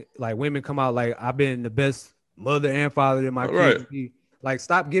when, like, women come out like, I've been the best mother and father that my kids be. Like,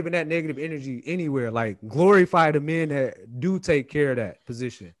 stop giving that negative energy anywhere. Like, glorify the men that do take care of that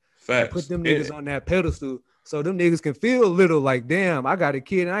position. Facts. Like, put them niggas on that pedestal so them niggas can feel a little like, damn, I got a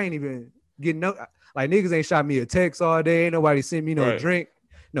kid and I ain't even getting no. Like, niggas ain't shot me a text all day. Ain't nobody sent me no drink,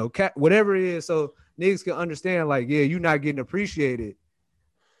 no cat, whatever it is. So niggas can understand, like, yeah, you not getting appreciated.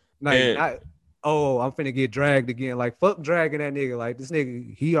 Like, I'm finna get dragged again. Like, fuck dragging that nigga. Like, this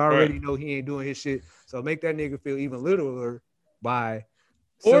nigga, he already know he ain't doing his shit. So make that nigga feel even littler by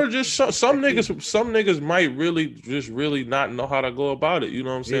Or just some niggas might really not know how to go about it. You know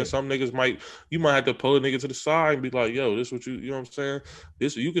what I'm saying? Yeah. Some niggas you might have to pull a nigga to the side and be like, yo, this what you know what I'm saying?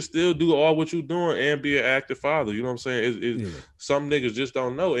 This, you can still do all what you doing and be an active father. You know what I'm saying? Some niggas just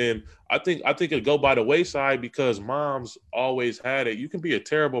don't know. And I think it go by the wayside because moms always had it. You can be a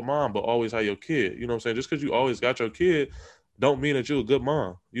terrible mom, but always have your kid. You know what I'm saying? Just because you always got your kid don't mean that you're a good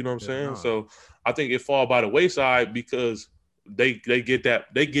mom. You know what I'm saying? No. So I think it fall by the wayside because they get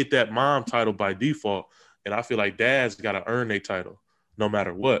that mom title by default, and I feel like dads got to earn their title no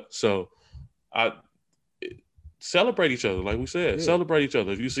matter what. So I celebrate each other, like we said, celebrate each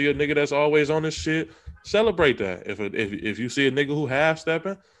other. If you see a nigga that's always on this shit, celebrate that. If you see a nigga who half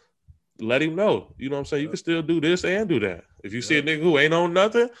stepping, let him know. You know what I'm saying? You can still do this and do that. If you see a nigga who ain't on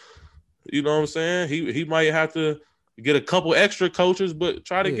nothing, you know what I'm saying? He might have to get a couple extra coaches, but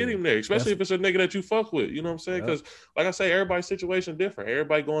try to get him there, especially if it's a nigga that you fuck with. You know what I'm saying? Because, like I say, everybody's situation different.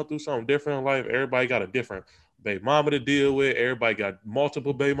 Everybody going through something different in life. Everybody got a different baby mama to deal with. Everybody got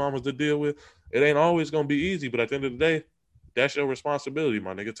multiple baby mamas to deal with. It ain't always going to be easy, but at the end of the day, that's your responsibility,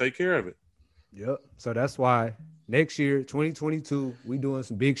 my nigga. Take care of it. Yep. So that's why next year, 2022, we doing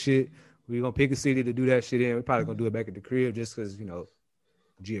some big shit. We going to pick a city to do that shit in. We probably going to do it back at the crib just because, you know,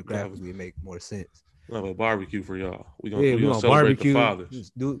 geographically it make more sense. We'll have a barbecue for y'all. We gonna celebrate barbecue. the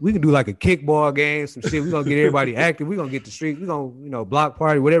fathers. We can do like a kickball game, some shit. We're gonna get everybody active. We're gonna get the street. We're gonna, you know, block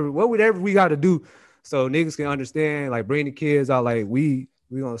party, whatever we gotta do so niggas can understand, like bring the kids out. Like we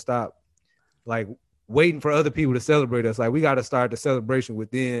gonna stop like waiting for other people to celebrate us. Like we gotta start the celebration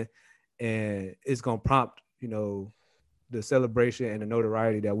within, and it's gonna prompt, you know, the celebration and the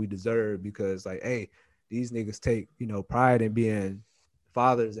notoriety that we deserve because like, hey, these niggas take, you know, pride in being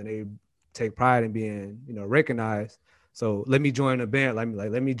fathers and they take pride in being, you know, recognized. So let me join the band. Let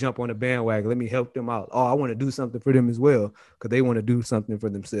me jump on the bandwagon. Let me help them out. Oh, I want to do something for them as well because they want to do something for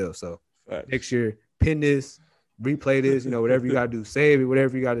themselves. So next year, pin this, replay this, you know, whatever you got to do, save it,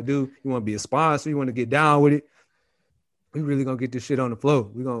 whatever you got to do. You want to be a sponsor, you want to get down with it. We really going to get this shit on the floor.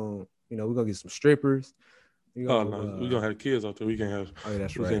 We're going to get some strippers. We're gonna have kids out there. We can't have. Oh, yeah,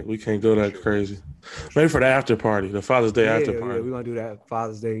 that's right. We can't go that crazy. Maybe for the after party, the Father's Day after party. Yeah, we're gonna do that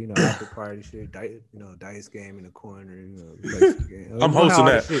Father's Day, you know, after party shit. Dice game in the corner. You know, I'm hosting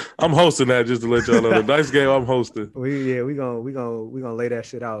that. I'm hosting that just to let y'all know. The dice game I'm hosting. We gonna lay that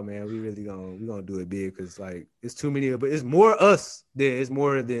shit out, man. We gonna do it big because like it's too many, but it's more us than it's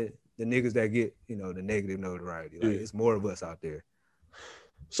more than the niggas that get, you know, the negative notoriety. Like it's more of us out there.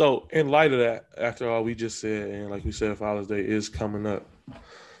 So, in light of that, after all we just said, and like we said, Father's Day is coming up.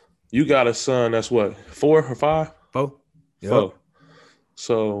 You got a son that's what, 4 or 5? 4. Yep. 4.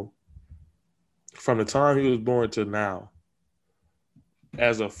 So, from the time he was born to now,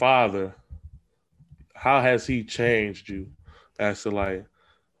 as a father, how has he changed you as to like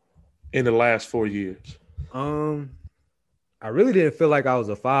in the last 4 years? I really didn't feel like I was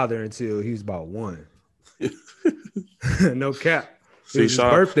a father until he was about 1. No cap. See, his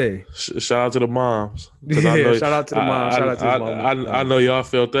birthday. Shout out to the moms. Yeah, shout out to the moms. Shout out to his mom. I know y'all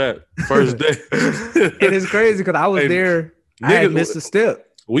felt that first day. And it's crazy because I was there. I had missed a step.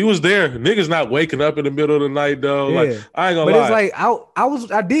 We was there. Niggas not waking up in the middle of the night, though. Yeah. Like, I ain't gonna lie. But it's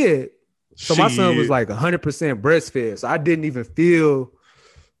like I did. So my son was like 100% breastfed. So I didn't even feel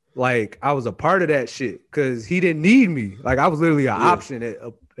like I was a part of that shit because he didn't need me. Like I was literally an option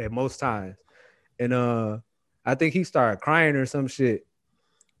at most times. And I think he started crying or some shit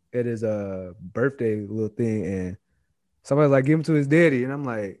at his birthday little thing, and somebody was like, give him to his daddy, and I'm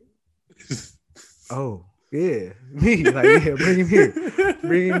like, oh yeah, me, like, yeah, bring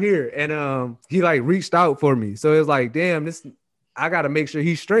him here, and he like reached out for me, so it's like, damn, I gotta make sure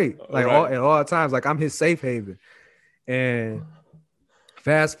he's straight, like at all times, like I'm his safe haven. And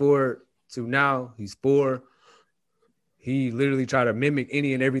fast forward to now, he's 4. He literally tried to mimic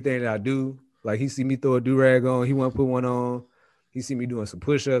any and everything that I do. Like he see me throw a do-rag on, he want to put one on. He see me doing some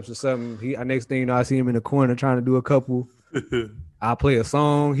push-ups or something. Next thing you know, I see him in the corner trying to do a couple. I play a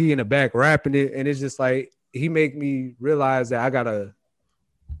song, he in the back rapping it, and it's just like he make me realize that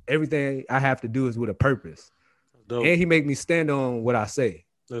everything I have to do is with a purpose. Dope. And he make me stand on what I say.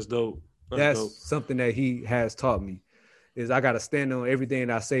 That's dope. That's dope. Something that he has taught me is I gotta stand on everything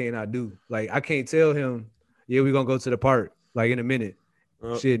that I say and I do. Like I can't tell him, yeah, we're gonna go to the park like in a minute.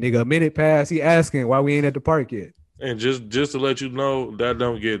 Shit, nigga, a minute passed. He asking why we ain't at the park yet. And just to let you know, that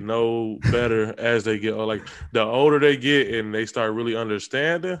don't get no better as they get. Like the older they get and they start really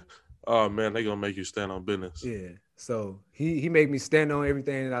understanding, oh man, they gonna make you stand on business. Yeah. So he make me stand on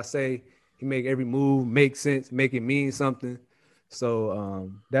everything that I say. He make every move make sense, make it mean something.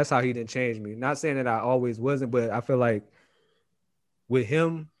 So that's how he didn't change me. Not saying that I always wasn't, but I feel like with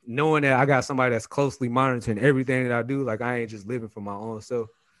him knowing that I got somebody that's closely monitoring everything that I do, like I ain't just living for my own self.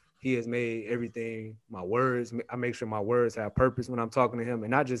 He has made everything, my words, I make sure my words have purpose when I'm talking to him,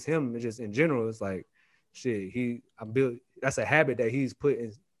 and not just him, it's just in general. It's like, shit, that's a habit that he's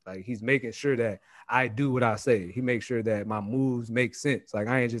putting, like he's making sure that I do what I say. He makes sure that my moves make sense. Like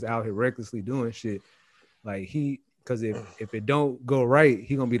I ain't just out here recklessly doing shit. Like because if it don't go right,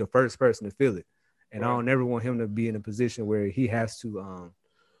 he gonna be the first person to feel it. And I don't ever want him to be in a position where he has to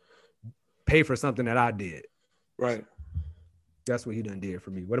pay for something that I did. Right. That's what he done did for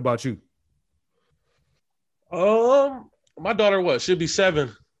me. What about you? My daughter, she'll be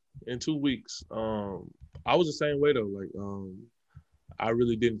 7 in 2 weeks. I was the same way though. Like, I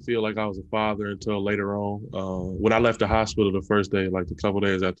really didn't feel like I was a father until later on. When I left the hospital the first day, like a couple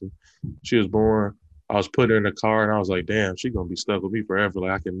days after she was born, I was putting her in the car and I was like, damn, she's gonna be stuck with me forever.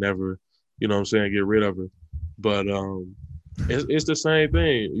 Like I can never, you know what I'm saying, get rid of her. But it's the same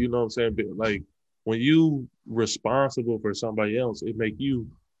thing, you know what I'm saying? Like when you responsible for somebody else, it make you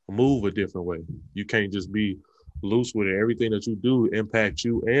move a different way. You can't just be loose with it. Everything that you do impacts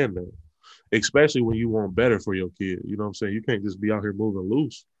you and them, especially when you want better for your kid. You know what I'm saying? You can't just be out here moving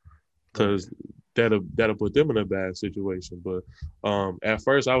loose because that'll put them in a bad situation. But at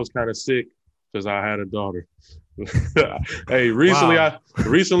first I was kind of sick because I had a daughter. Hey, recently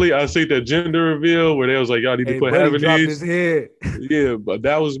I seen the gender reveal where they was like, y'all need to quit having these. His head. Yeah, but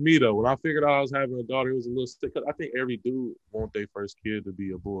that was me though. When I figured out I was having a daughter, it was a little sick. I think every dude want their first kid to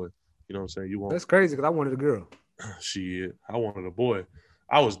be a boy. You know what I'm saying? That's crazy because I wanted a girl. Shit, I wanted a boy.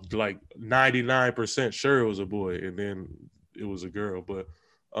 I was like 99% sure it was a boy, and then it was a girl. But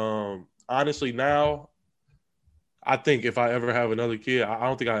honestly, now I think if I ever have another kid, I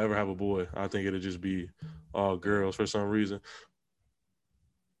don't think I'll ever have a boy. I think it'll just be all girls for some reason.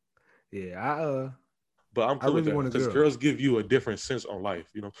 Yeah, but I'm cool with that because girls give you a different sense on life.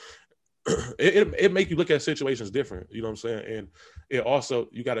 You know, it make you look at situations different. You know what I'm saying? And it also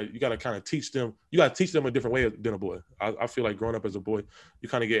you gotta kind of teach them. You gotta teach them a different way than a boy. I feel like growing up as a boy, you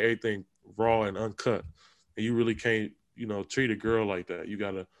kind of get everything raw and uncut, and you really can't treat a girl like that. You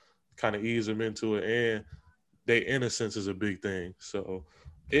gotta kind of ease them into it, and their innocence is a big thing. So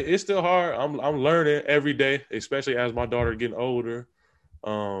it's still hard. I'm learning every day, especially as my daughter getting older.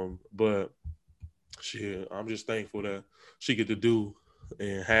 But shit, I'm just thankful that she get to do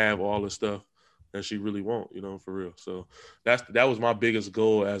and have all the stuff that she really want, for real. So that was my biggest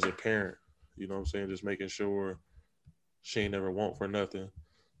goal as a parent. You know what I'm saying? Just making sure she ain't never want for nothing.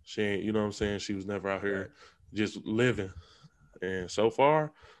 She ain't, you know what I'm saying? She was never out here just living. And so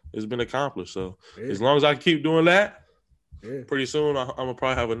far, it's been accomplished. So as long as I keep doing that, pretty soon I'm gonna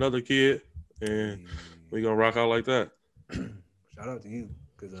probably have another kid, and we gonna rock out like that. Shout out to you,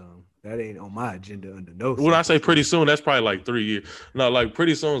 because that ain't on my agenda under no. When I say pretty soon, that's probably like 3 years. No, like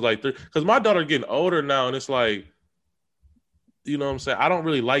pretty soon is like 3. Because my daughter getting older now, and it's like, you know what I'm saying? I don't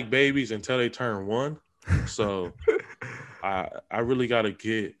really like babies until they turn 1. So I really gotta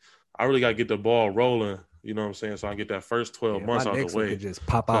get the ball rolling. You know what I'm saying? So I get that first 12 months out the way. Could just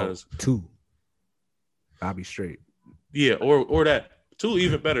pop out 2. I'll be straight. Yeah, or that 2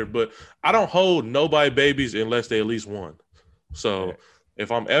 even better. But I don't hold nobody babies unless they at least 1. So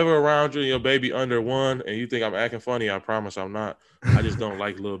if I'm ever around you and your baby under 1 and you think I'm acting funny, I promise I'm not. I just don't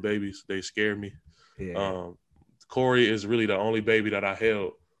like little babies. They scare me. Yeah. Corey is really the only baby that I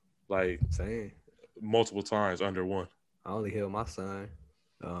held multiple times under 1. I only held my son.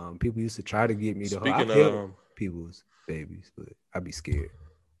 People used to try to get me to hold people's babies, but I'd be scared.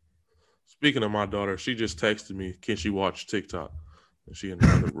 Speaking of my daughter, she just texted me, can she watch TikTok? And she in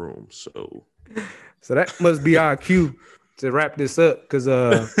another room, so that must be our cue to wrap this up, because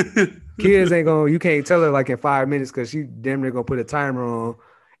kids ain't gonna, you can't tell her like in 5 minutes, because she damn near gonna put a timer on,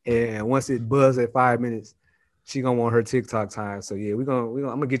 and once it buzzes at 5 minutes, she gonna want her TikTok time. So yeah, I'm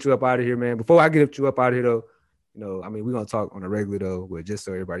gonna get you up out of here, man. Before I get you up out of here though, we're gonna talk on a regular though, but just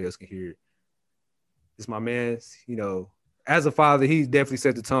so everybody else can hear it. It's my man's, as a father, he definitely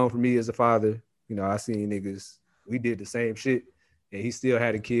set the tone for me as a father. I seen niggas, we did the same shit, and he still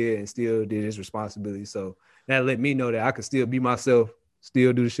had a kid and still did his responsibility. So that let me know that I could still be myself,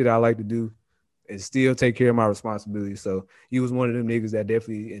 still do the shit I like to do, and still take care of my responsibilities. So he was one of them niggas that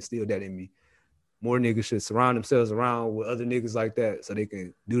definitely instilled that in me. More niggas should surround themselves around with other niggas like that so they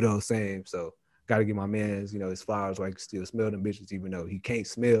can do those same. So got to give my man's, his flowers where I can still smell them bitches, even though he can't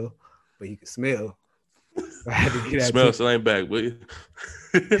smell, but he can smell. I had to get that smell still ain't back, but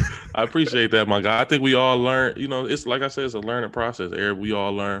I appreciate that, my guy. I think we all learn, it's like I said, it's a learning process. We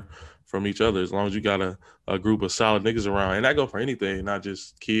all learn from each other as long as you got a group of solid niggas around. And that go for anything, not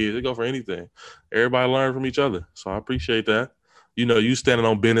just kids. It go for anything. Everybody learn from each other. So I appreciate that. you standing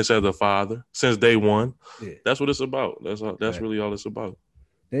on business as a father since day one. Yeah. That's what it's about. That's Right. really all it's about.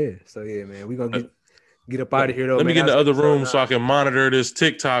 Yeah. So yeah, man, we gonna get up out of here though. Let me man. get in the That's other room episode so I 9. can monitor this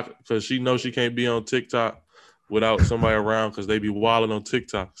TikTok because she knows she can't be on TikTok without somebody around because they be wilding on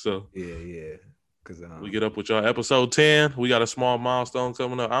TikTok. So Yeah. Cause we get up with y'all. Episode 10. We got a small milestone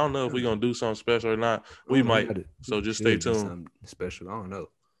coming up. I don't know if we're gonna do something special or not. We might. So just stay tuned. Something special. I don't know.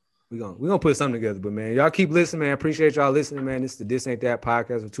 We gonna put something together. But man, y'all keep listening, man. Appreciate y'all listening, man. This is the This Ain't That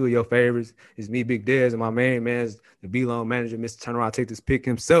podcast with two of your favorites. It's me, Big Dez, and my main man is the B-Loan manager, Mr. Turn Around, Take This Pick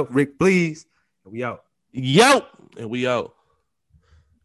himself, Rick, please. And we out. Yo, and we out.